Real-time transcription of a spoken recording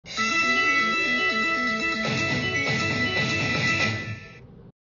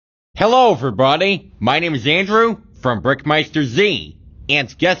Hello everybody, my name is Andrew from BrickMeisterZ,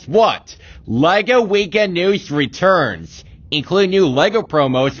 and guess what? LEGO Weekend News returns, including new LEGO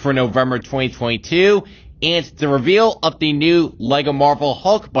promos for November 2022, and the reveal of the new LEGO Marvel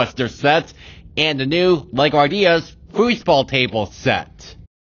Hulkbuster set, and the new LEGO Ideas Foosball table set.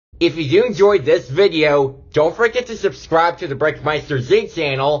 If you do enjoy this video, don't forget to subscribe to the BrickMeisterZ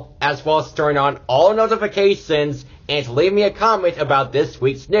channel, as well as turn on all notifications, and leave me a comment about this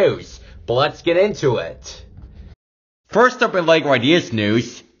week's news. But let's get into it. First up in LEGO Ideas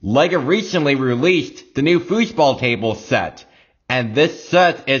news, LEGO recently released the new Foosball table set, and this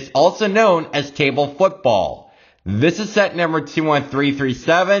set is also known as Table Football. This is set number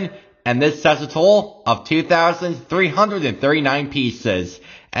 21337, and this sets a total of 2,339 pieces,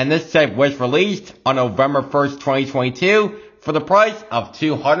 and this set was released on November 1st, 2022 for the price of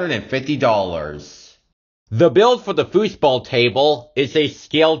 $250. The build for the Foosball table is a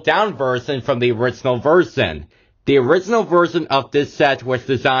scaled down version from the original version. The original version of this set was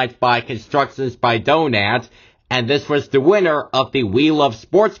designed by Constructions by Donut, and this was the winner of the We Love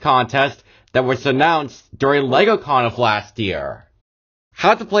Sports contest that was announced during LegoCon of last year.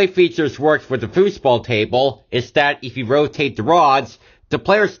 How the play features works with the Foosball table is that if you rotate the rods, the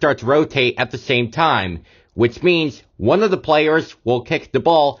players start to rotate at the same time, which means one of the players will kick the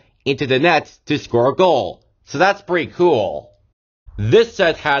ball into the net to score a goal. So that's pretty cool. This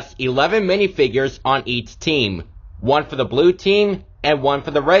set has 11 minifigures on each team, one for the blue team and one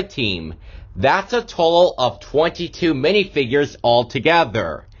for the red team. That's a total of 22 minifigures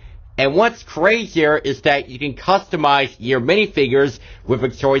altogether. And what's crazier is that you can customize your minifigures with a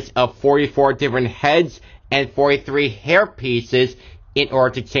choice of 44 different heads and 43 hair pieces in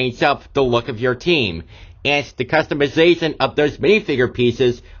order to change up the look of your team. And the customization of those minifigure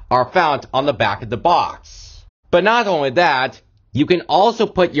pieces are found on the back of the box. But not only that, you can also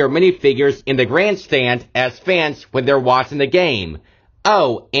put your minifigures in the grandstand as fans when they're watching the game.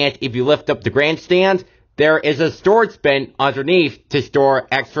 Oh, and if you lift up the grandstand, there is a storage bin underneath to store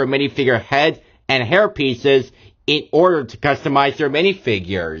extra minifigure head and hair pieces in order to customize your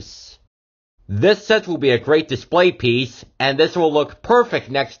minifigures. This set will be a great display piece, and this will look perfect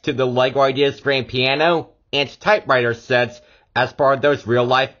next to the LEGO Ideas Grand Piano and typewriter sets as part of those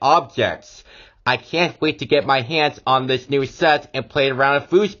real-life objects. I can't wait to get my hands on this new set and play it around a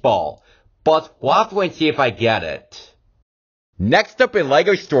foosball, but we'll have to wait and see if I get it. Next up in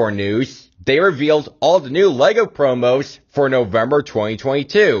LEGO Store news, they revealed all the new LEGO promos for November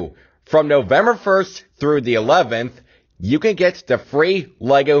 2022. From November 1st through the 11th, you can get the free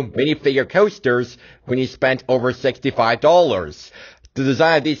LEGO minifigure coasters when you spend over $65. The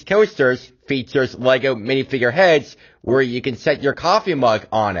design of these coasters features LEGO minifigure heads where you can set your coffee mug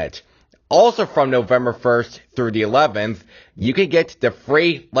on it. Also from November 1st through the 11th, you can get the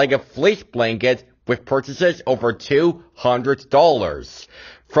free LEGO fleece blanket with purchases over $200.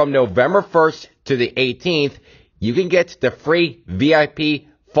 From November 1st to the 18th, you can get the free VIP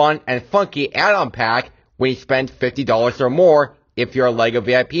Fun and Funky add-on pack when you spend $50 or more if you're a LEGO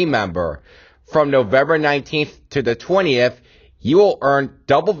VIP member. From November 19th to the 20th, you will earn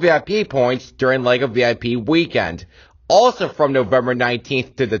double VIP points during LEGO VIP weekend. Also from November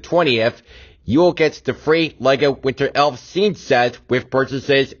 19th to the 20th, you will get the free LEGO Winter Elf Scene set with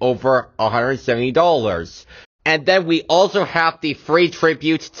purchases over $170. And then we also have the free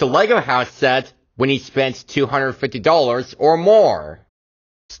Tribute to LEGO House set when you spend $250 or more.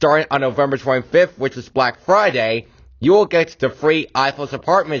 Starting on November 25th, which is Black Friday, you will get the free Eiffel's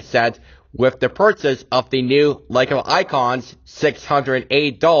Apartment set with the purchase of the new LEGO Icons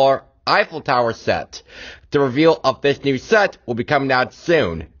 $608 Eiffel Tower set. The reveal of this new set will be coming out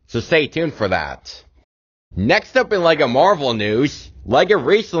soon, so stay tuned for that. Next up in LEGO Marvel news, LEGO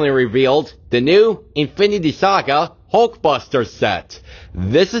recently revealed the new Infinity Saga Hulkbuster set.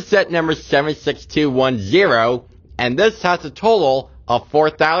 This is set number 76210, and this has a total of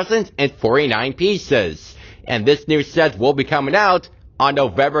 4,049 pieces. And this new set will be coming out on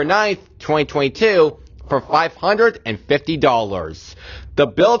November 9th, 2022 for $550. The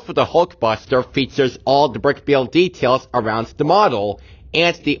build for the Hulkbuster features all the brick build details around the model,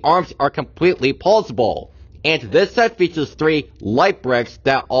 and the arms are completely pulsable. And this set features 3 light bricks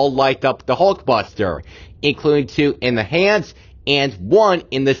that all light up the Hulkbuster, including 2 in the hands and 1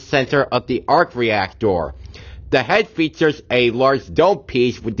 in the center of the arc reactor. The head features a large dome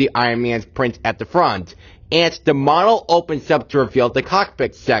piece with the Iron Man print at the front, and the model opens up to reveal the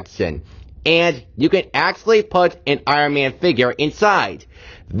cockpit section, and you can actually put an Iron Man figure inside.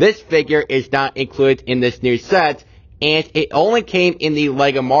 This figure is not included in this new set, and it only came in the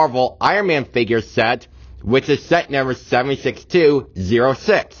LEGO Marvel Iron Man figure set, which is set number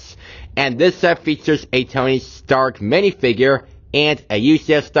 76206. And this set features a Tony Stark minifigure and a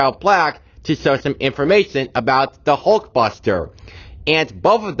UCS-style plaque to show some information about the Hulkbuster. And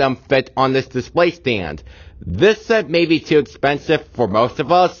both of them fit on this display stand. This set may be too expensive for most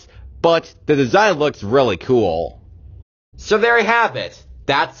of us, but the design looks really cool. So there you have it.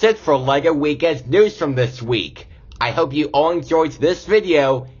 That's it for LEGO Weekend's news from this week. I hope you all enjoyed this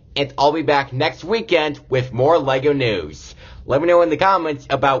video, and I'll be back next weekend with more LEGO news. Let me know in the comments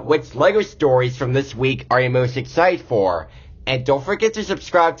about which LEGO stories from this week are you most excited for. And don't forget to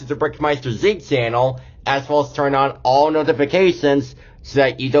subscribe to the BrickMeisterZ channel, as well as turn on all notifications so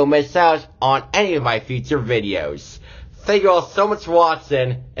that you don't miss out on any of my future videos. Thank you all so much for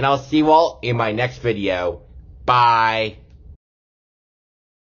watching, and I'll see you all in my next video. Bye.